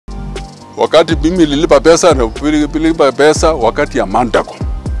Wakati mimi nilipa pesa na nilipa pesa wakati ya Mandago.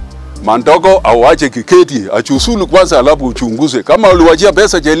 Mandago awache kiketi, achusulu kwanza alafu uchunguze. Kama uliwajia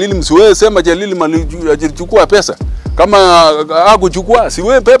pesa Jelili, msiwewe sema Jelili alichukua pesa. Kama hakuchukua,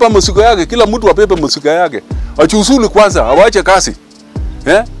 siwewe pepa msiko yake, kila mtu apepe msiko yake. Achusulu kwanza, awache kasi.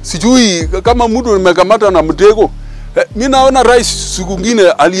 Sijui kama mtu nimekamata na mtego. Mimi naona rais siku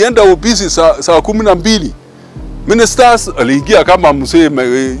nyingine alienda ofisi saa 12. Ministers aliingia kama msee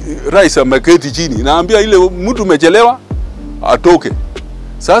rais ameketi chini. Naambia ile mtu umechelewa atoke.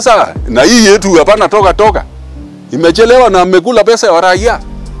 Sasa na hii yetu hapana toka. Imechelewa na amekula pesa ya raia.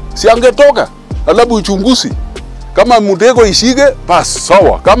 Si angetoka. Alafu uchunguzi. Kama mtego ishike, basi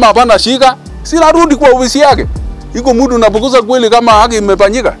sawa. Kama hapana shika, si narudi kwa ofisi yake. Iko mtu unapukuza kweli kama haki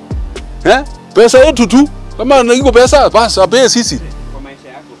imefanyika. Pesa yetu tu. Kama iko pesa, basi ape sisi. Kwa maisha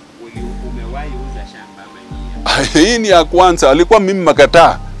yako umewahi uza shamba? Hii ni ya kwanza. Alikuwa mimi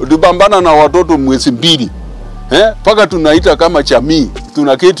makataa. Tulipambana na watoto mwezi 2. Paka tunaita kama jamii,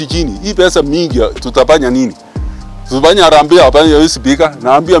 tunaketi chini. Hii pesa mingi tutafanya nini? Tutafanya harambee hapa ya speaker.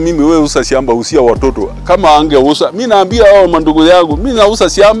 Naambia mimi wewe uza shamba usia watoto. Kama angeuza, mimi naambia hao mandugu yangu, mimi nauza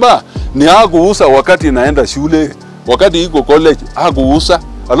shamba ni hakuuza wakati naenda shule, wakati iko college hakuuza.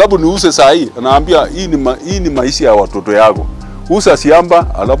 Alafu niuze saa hii. Naambia hii ni maisha ya watoto yako. Uza shamba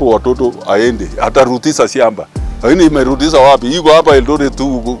alafu watoto aende. Atarudisha shamba. Lakini imerudisha wapi? Iko hapa Eldoret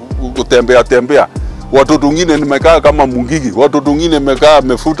tu kutembea. Watoto wengine nimekaa kama Mungiki, watoto wengine nimekaa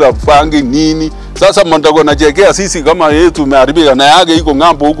mefuta fangi nini. Sasa Mandago nachekea sisi kama yetu tumeharibika na yake iko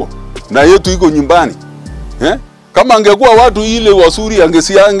ngambo huko. Na yetu iko nyumbani. Kama angekuwa watu ile wasuri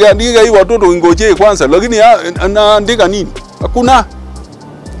angeandika hii watoto ingojee kwanza, lakini anaandika nini? Hakuna.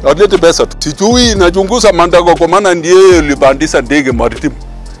 Atlete pesa. Sijui nachunguza Mandago kwa maana ndiye alipandisha ndege maritimu.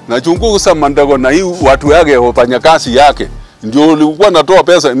 Nachunguza Mandago na hii watu yake wafanya kazi yake. Ndio ulikuwa natoa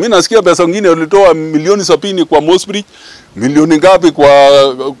pesa. Mimi nasikia pesa nyingine ulitoa milioni 70 kwa Mosbridge, milioni ngapi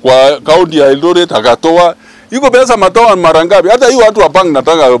kwa kaunti ya Eldoret akatoa. Iko pesa matoa mara ngapi? Hata hiyo watu wa bank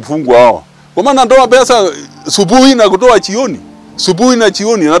nataka kufungwa hao. Kwa maana natoa pesa subuhi na kutoa jioni. Subuhi na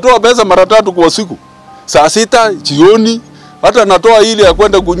jioni natoa pesa mara 3 kwa siku. Saa 6 jioni hata natoa ile ya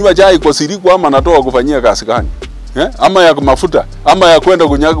kwenda kunywa chai kwa siriku ama natoa kufanyia kazi gani? Ama ya mafuta, ama ya kwenda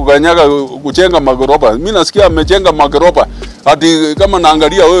kunyaga kujenga magorofa. Mimi nasikia amechenga magorofa. Hadi kama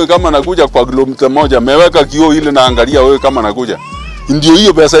naangalia wewe kama nakuja kwa kilomita 1, ameweka kioo ile naangalia wewe kama nakuja. Ndio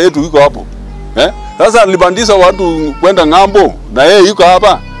hiyo pesa yetu iko hapo. Sasa alibandisha watu kwenda ngambo na yeye yuko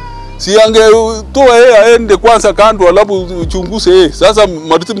hapa. Si angetoa yeye aende kwanza kando alafu uchunguze yeye. Sasa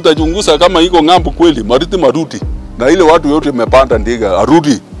mariti mtachunguza kama iko ngambo kweli, mariti maruti. Na ile watu yote imepanda ndege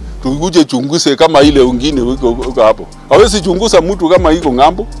arudi. Tukuje chunguze kama ile wengine wiko hapo. Hawezi chunguza mtu kama iko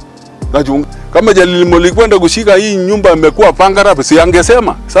ngambo. Na kama Jalili alikwenda kushika hii nyumba imekuwa pangara, si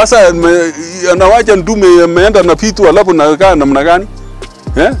angesema. Sasa anawacha ndume ameenda na vitu alafu nakaa namna gani?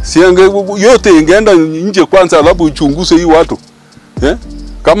 Si yote ingeenda nje kwanza alafu uchunguze hii watu.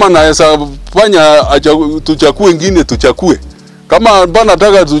 Kama naweza fanya tuchakue wengine tuchakue. Kama bana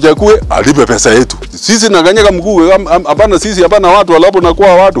nataka tuchakue alipe pesa yetu. Sisi naganyaka mkuu hapana sisi hapana watu alafu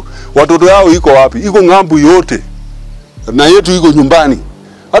nakuwa watu. Watoto yao iko wapi? Iko ngambo yote. Na yetu iko nyumbani.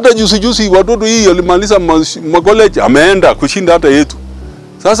 Hata juzi watoto hii walimaliza college ameenda kushinda hata yetu.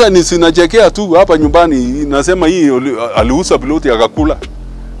 Sasa ni sinachekea tu hapa nyumbani nasema hii aliuza piloti akakula.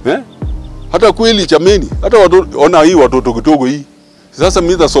 Hata kweli chameni, hata watoto ona hii watoto kidogo hii. Sasa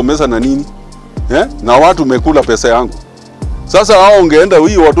mimi nitasomesa na nini? Na watu mekula pesa yangu. Sasa hao ungeenda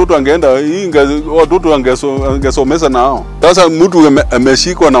hii watoto angeenda hii watoto angesomesa na hao. Sasa mtu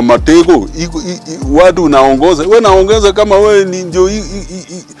ameshikwa na matego watu naongoza. Wewe naongoza kama wewe ndio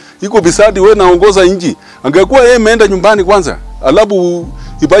iko bisadi wewe naongoza nchi. Angekuwa yeye ameenda nyumbani kwanza. Alafu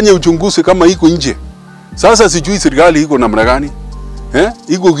ifanye uchunguzi kama iko nje. Sasa sijui serikali iko namna gani?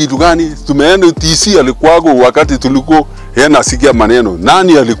 Iko kitu gani? Tumeenda TC alikuwago wakati tuliko yeye nasikia maneno.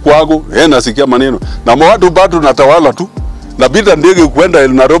 Nani alikuwago? Yeye nasikia maneno. Na watu bado natawala tu. Napita ndege kwenda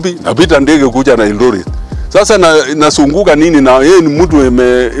Nairobi, napita ndege kuja na Eldoret. Sasa nasunguka nini na yeye ni mtu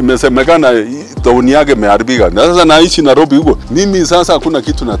imesemekana tauni yake imeharibika. Sasa naishi Nairobi huko. Mimi sasa hakuna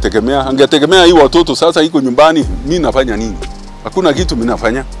kitu nategemea. Angetegemea hii watoto sasa iko nyumbani, mimi nafanya nini? Hakuna kitu mimi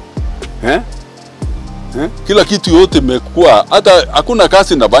nafanya. Kila kitu yote imekuwa hata hakuna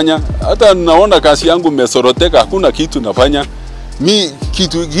kazi nafanya. Hata naona kazi yangu imesoroteka, hakuna kitu nafanya. Mi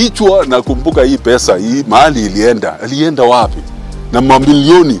kitu kichwa nakumbuka hii pesa hii mahali ilienda wapi na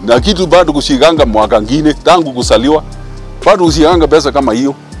mamilioni na kitu bado kushikanga mwaka ngine tangu kusaliwa bado kushikanga pesa kama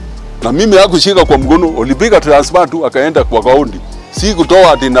hiyo na mimi hakushika kwa mkono ulipiga transfer tu akaenda kwa kaunti si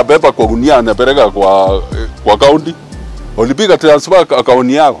kutoa ati nabeba kwa gunia anapeleka kwa kaunti ulipiga transfer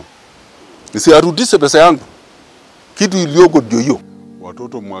akaunti yako Nisiarudishe pesa yangu. Kitu iliyoko ndio hiyo.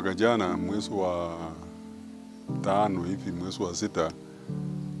 Watoto mwaka jana mwezi wa 5 hivi, mwezi wa 6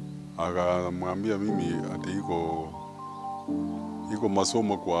 akamwambia mimi ati iko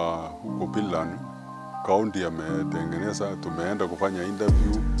masomo kwa huko Finland, kaunti ametengeneza, tumeenda kufanya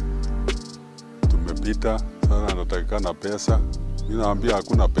interview, tumepita, sasa anatakikana pesa. Mimi naambia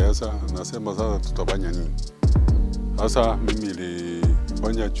hakuna pesa, nasema sasa tutafanya nini? Sasa mimi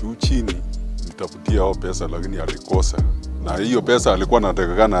nilifanya juu chini nitafutia hao pesa, lakini alikosa. Na hiyo pesa alikuwa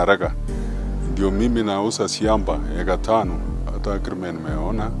anatakikana haraka. Ndio mimi nauza shamba eka 5, hata agreement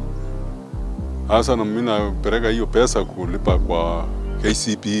nimeona. Sasa na mimi napeleka hiyo pesa kulipa kwa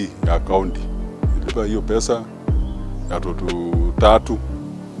KCB ya county. Nilipa hiyo pesa ya watoto 3.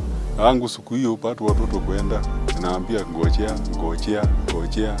 Angu siku hiyo bado watoto kwenda, naambia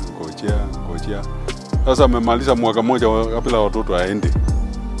ngojea. Sasa amemaliza mwaka moja kabla watoto aende.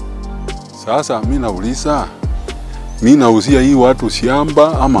 Sasa mimi nauliza, mimi nauzia hii watu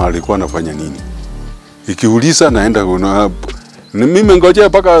shamba ama alikuwa anafanya nini? Ikiuliza naenda kuna mimi ngojea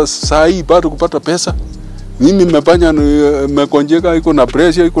mpaka saa hii bado kupata pesa. Mimi nimefanya nimekonjeka, iko na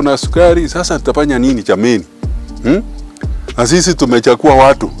pressure, iko na sukari, sasa tutafanya nini jameni? Na sisi tumechakua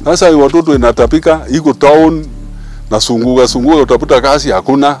watu. Sasa watoto inatapika, iko town na sunguka utaputa kazi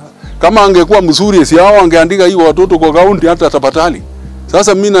hakuna. Kama angekuwa mzuri si hao angeandika hiyo watoto kwa kaunti hata tapatali.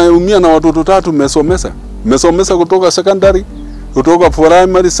 Sasa mimi naumia na watoto 3 nimesomesa kutoka secondary, kutoka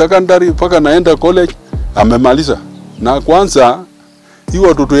primary, secondary mpaka naenda college, amemaliza. Na kwanza hiyo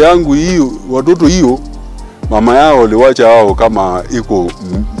watoto yangu hiyo mama yao aliwacha hao kama iko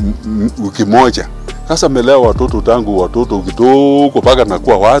wiki moja. Sasa melea watoto tangu watoto kidogo mpaka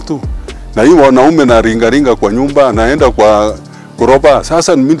nakuwa watu. Na hiyo wanaume na ringa kwa nyumba, naenda kwa koroba.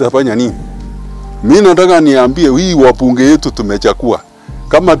 Sasa mimi nitafanya nini? Mimi nataka niambie hii wapunge yetu tumechakua.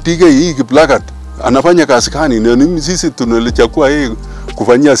 Kama tige hii Kiplagat anafanya kazi gani? Ni sisi tunalichakua yeye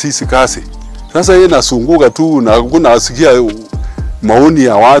kufanyia sisi kazi. Sasa yeye nasunguka tu na hakuna asikia maoni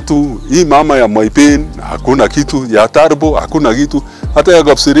ya watu. Hii mama ya Maipen hakuna kitu, ya Tarbo hakuna kitu, hata ya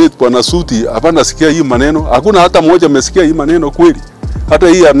Kapsiret bwana Suti hapana sikia hii maneno. Hakuna hata mmoja amesikia hii maneno kweli. Hata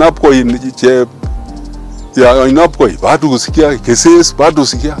hii ya Napco ya Napco watu kusikia cases, watu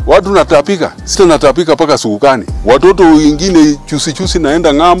kusikia. Watu natapika, sita natapika paka sukukani. Watoto wengine chusi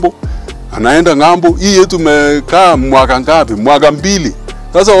naenda ngambo, anaenda ngambo. Hii yetu tumekaa mwaka ngapi? Mwaka 2.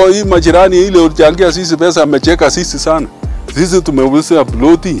 Sasa hii majirani ile ulichangia sisi pesa amecheka sisi sana. Sisi tumeuza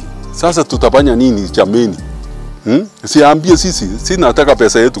ploti. Sasa tutafanya nini jameni? Siambie sisi nataka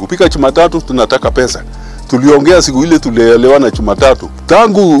pesa yetu. Kupika Jumatatu tunataka pesa. Tuliongea siku ile tulielewana Jumatatu.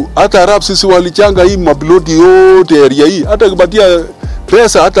 Tangu hata Arab sisi walichanga hii maploti yote area hii. Hata kipatia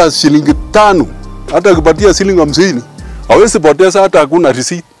pesa hata shilingi 5, hata kipatia shilingi 50. Hawezi poteza hata hakuna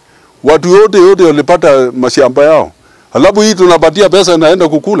receipt. Watu yote walipata mashamba yao. Halafu hii tunapatia pesa naenda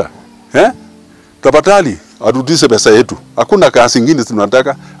kukula. Tafadhali arudishe pesa yetu. Hakuna kazi nyingine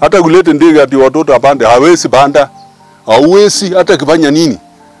tunataka. Hata kulete ndege ati watoto apande, hawezi panda. Hawezi hata kufanya nini.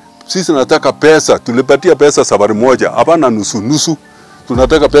 Sisi nataka pesa, tulipatia pesa safari moja, hapana nusu.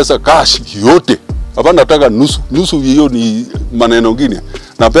 Tunataka pesa cash yote. Hapana nataka nusu hiyo ni maneno mengine.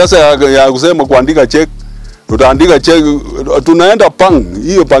 Na pesa ya kusema kuandika check, utaandika check, tunaenda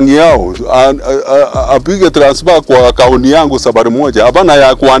hiyo yao, apige transfer kwa account yangu safari moja. Hapana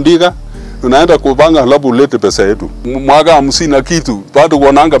ya kuandika, tunaenda kupanga alafu ulete pesa yetu. Mwaka 50 na kitu, bado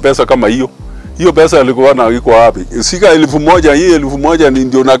kuonanga pesa kama hiyo. Hiyo pesa ilikuwa na iko wapi? Sika 1000, hii 1000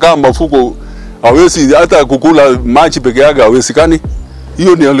 ndio nakaa mafuko. Hawezi hata kukula maji peke yake hawezekani.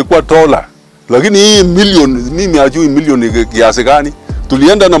 Hiyo ni ilikuwa $. Lakini hii milioni, mimi hajui milioni kiasi gani.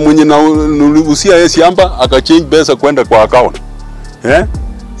 Tulienda na mwenye na nulivusia yeye shamba akachange pesa kwenda kwa account.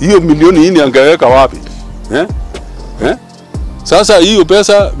 Hiyo milioni hii angeweka wapi? Sasa hiyo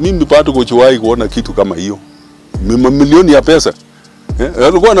pesa mimi bado kuchiwahi kuona kitu kama hiyo. Milioni ya pesa.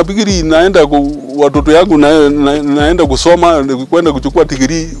 Alikuwa anafikiri naenda watoto yangu naenda kusoma kwenda kuchukua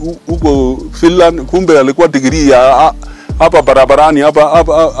degree huko Finland, kumbe alikuwa degree ya hapa barabarani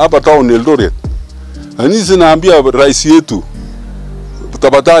hapa town Eldoret. Anisi naambia rais yetu,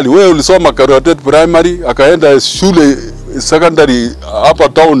 tafadhali wewe ulisoma Karatet primary akaenda shule secondary hapa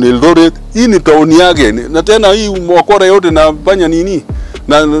town Eldoret. Hii ni town yake na tena hii mwakora yote nafanya nini?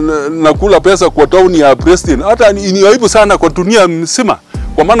 Na kula pesa kwa town ya Preston. Hata ni aibu sana kwa dunia mzima.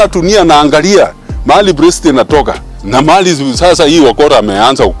 Kwa maana dunia naangalia mahali Preston natoka na mahali sasa hii wakora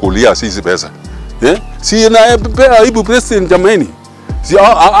ameanza kukulia sisi pesa. Si na aibu Preston jamani. Si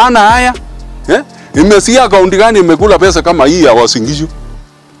ana haya. Imesikia kaunti gani imekula pesa kama hii ya Uasin Gishu?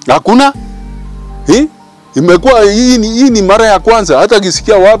 Hakuna. Imekuwa hii ni mara ya kwanza. Hata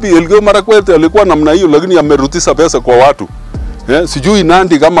kisikia wapi Elgeyo Marakwet alikuwa namna hiyo, lakini amerudisha pesa kwa watu. Sijui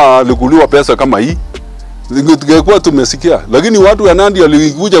Nandi kama alikuliwa pesa kama hii. Tungekuwa tumesikia. Lakini watu wa Nandi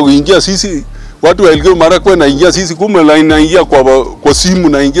walikuja kuingia sisi, watu wa Elgeyo Marakwet na ingia sisi, kumbe la inaingia kwa simu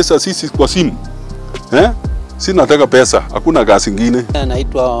na ingiza sisi kwa simu. Si nataka pesa, hakuna kazi nyingine.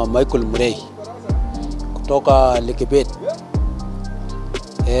 Naitwa Michael Murray kutoka Lekebet.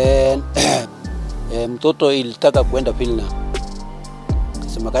 Mtoto ilitaka kwenda Finland.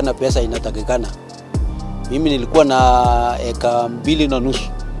 Semekana pesa inatakikana. Mimi nilikuwa na eka 2.5.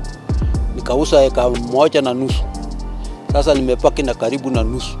 Nikauza eka 1.5. Sasa nimepaki na karibu na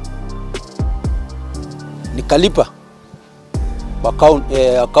nusu. Nikalipa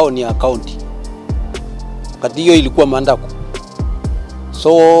account. Wakati hiyo ilikuwa Mandago.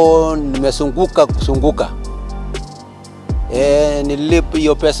 So kusunguka. Nilipa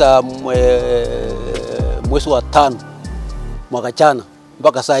hiyo pesa mwezi wa 5 mwaka jana,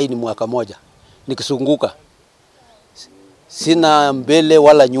 mpaka saa hii ni mwaka moja nikisunguka. Sina mbele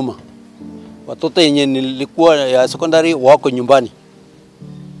wala nyuma. Watoto yenye nilikuwa ya secondary wako nyumbani.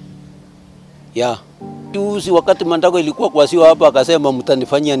 Juzi wakati Mandago ilikuwa kwa sio hapa, akasema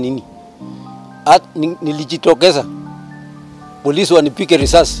mtanifanyia nini? Nilijitokeza. Polisi wanipike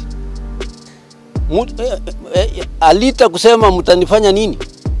risasi. Alita kusema mtanifanya nini?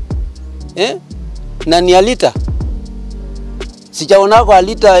 Na ni Alita. Sijaonako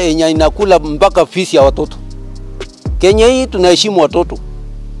Alita yenye inakula mpaka fisi ya watoto. Kenya hii tunaheshimu watoto.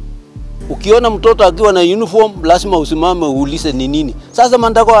 Ukiona mtoto akiwa na uniform lazima usimame uulize ni nini. Sasa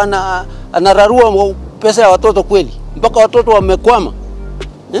Mandago anararua pesa ya watoto kweli, mpaka watoto wamekwama.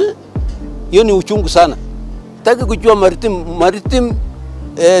 Hiyo ni uchungu sana. Taki kujua Maritim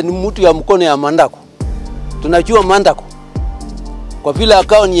ni mtu ya mkono ya Mandago. Tunajua Mandago. Kwa vile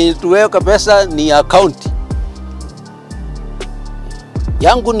account yenye tuweka pesa ni account.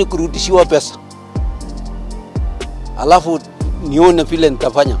 Yangu ni kurudishiwa pesa. Alafu nione vile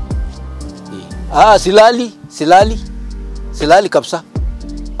nitafanya. Silali kabisa.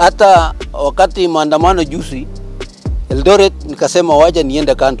 Hata wakati maandamano juzi Eldoret nikasema waje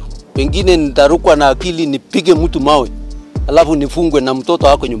niende kando. Pengine nitarukwa na akili nipige mtu mawe. Alafu nifungwe na mtoto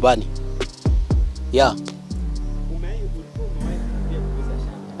wako nyumbani.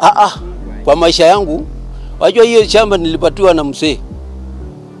 Kwa maisha yangu, wajua hiyo shamba nilipatiwa na mzee.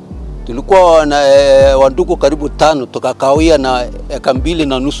 Tulikuwa na wandugu karibu 5, tukakawia na eka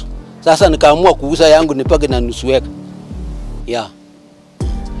 2.5. Sasa nikaamua kuuza yangu nipake na nusu eka.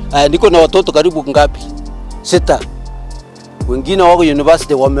 Niko na watoto karibu ngapi? 6. Wengine wako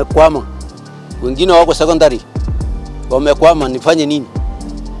university wamekwama. Wengine wako secondary wamekwama, nifanye nini?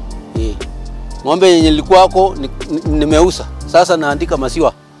 Ng'ombe yenye nilikuwa wako nimeuza. Sasa naandika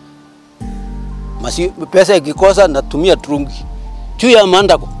maziwa. Pesa ikikosa natumia trungi. Juu ya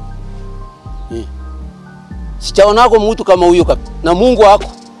Mandago. Sijaonako mtu kama huyo kabisa. Na Mungu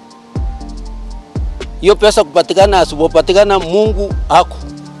wako. Hiyo pesa kupatikana asipopatikana Mungu ako.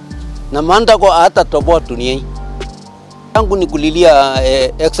 Na Mandago hata toboa dunia hii. Yangu ni kulilia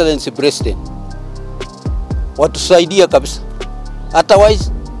Excellency President. Watusaidia kabisa.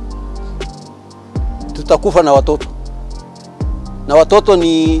 Otherwise tutakufa na watoto. Na watoto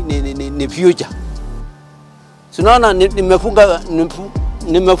ni future. Sinaona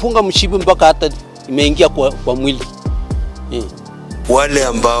nimefunga mshipi mpaka hata imeingia kwa mwili. Wale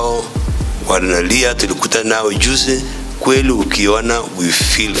ambao wanalia tulikutana nao juzi, kweli ukiona we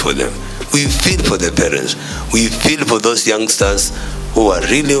feel for them. We feel for the parents. We feel for those youngsters who are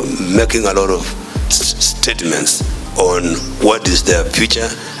really making a lot of statements on what is their future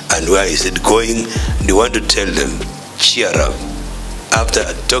and where is it going. They want to tell them, cheer up.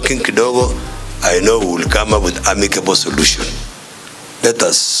 After talking kidogo, I know we will come up with amicable solution. Let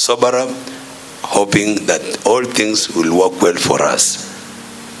us sober up, hoping that all things will work well for us.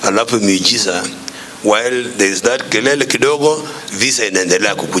 Alafu miujiza, while there is that kelele kidogo, visa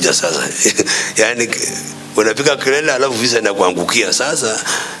inaendelea kukuja sasa. Yani unapiga kelele alafu visa inakuangukia sasa.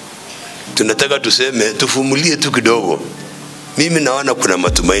 Tunataka tuseme tufumulie tu kidogo. Mimi naona kuna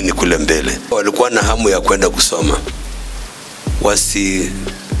matumaini kule mbele. Walikuwa na hamu ya kwenda kusoma.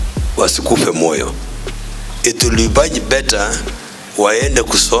 Wasikufe moyo. It will be better waende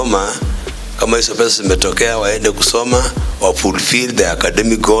kusoma, kama hizo pesa zimetokea waende kusoma, or fulfill their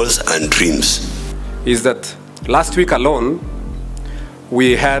academic goals and dreams. Is that last week alone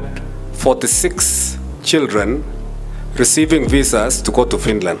we had 46 children receiving visas to go to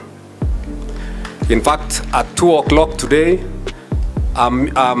Finland. In fact, at 2 o'clock today, I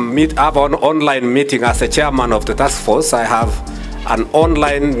have an online meeting as a chairman of the task force. I have an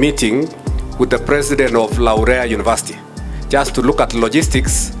online meeting with the president of Laurea University, just to look at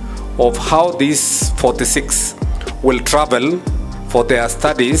logistics of how these 46 will travel for their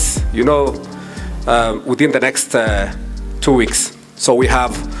studies, you know, within the next 2 weeks. So we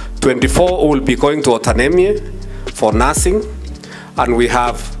have 24 who will be going to Otanemie for nursing, and we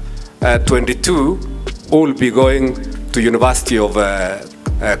have 22 who will be going to University of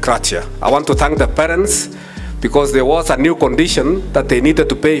Kratia. I want to thank the parents because there was a new condition that they needed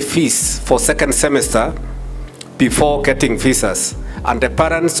to pay fees for second semester before getting visas. And the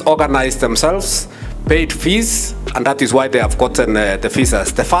parents organized themselves, paid fees, and that is why they have gotten the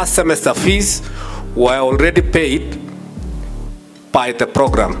visas. The first semester fees were already paid by the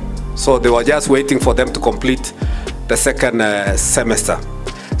program. So they were just waiting for them to complete the second semester.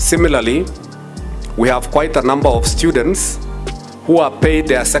 Similarly, we have quite a number of students who are paid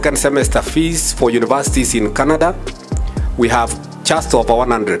their second semester fees for universities in Canada. We have just over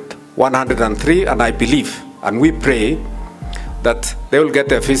 100, 103, and I believe, and we pray that they will get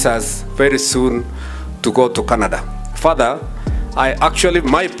their visas very soon to go to Canada. Father,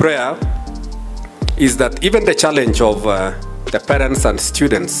 my prayer is that even the challenge of the parents and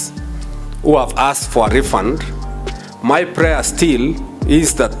students who have asked for a refund, my prayer still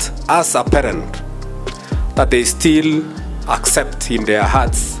is that as a parent, that they still accept in their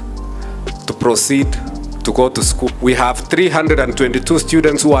hearts to proceed to go to school. We have 322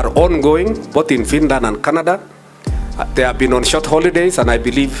 students who are ongoing, both in Finland and Canada. They have been on short holidays, and I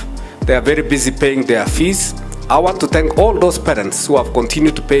believe they are very busy paying their fees. I want to thank all those parents who have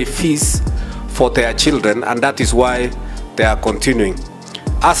continued to pay fees for their children, and that is why they are continuing.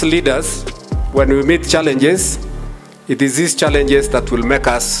 As leaders, when we meet challenges, it is these challenges that will make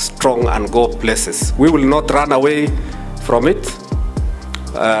us strong and go places. We will not run away from it,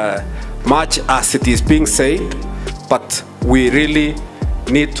 much as it is being said, but we really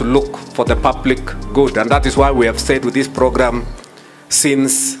need to look for the public good. And that is why we have stayed with this program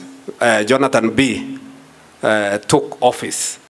since Jonathan B. took office.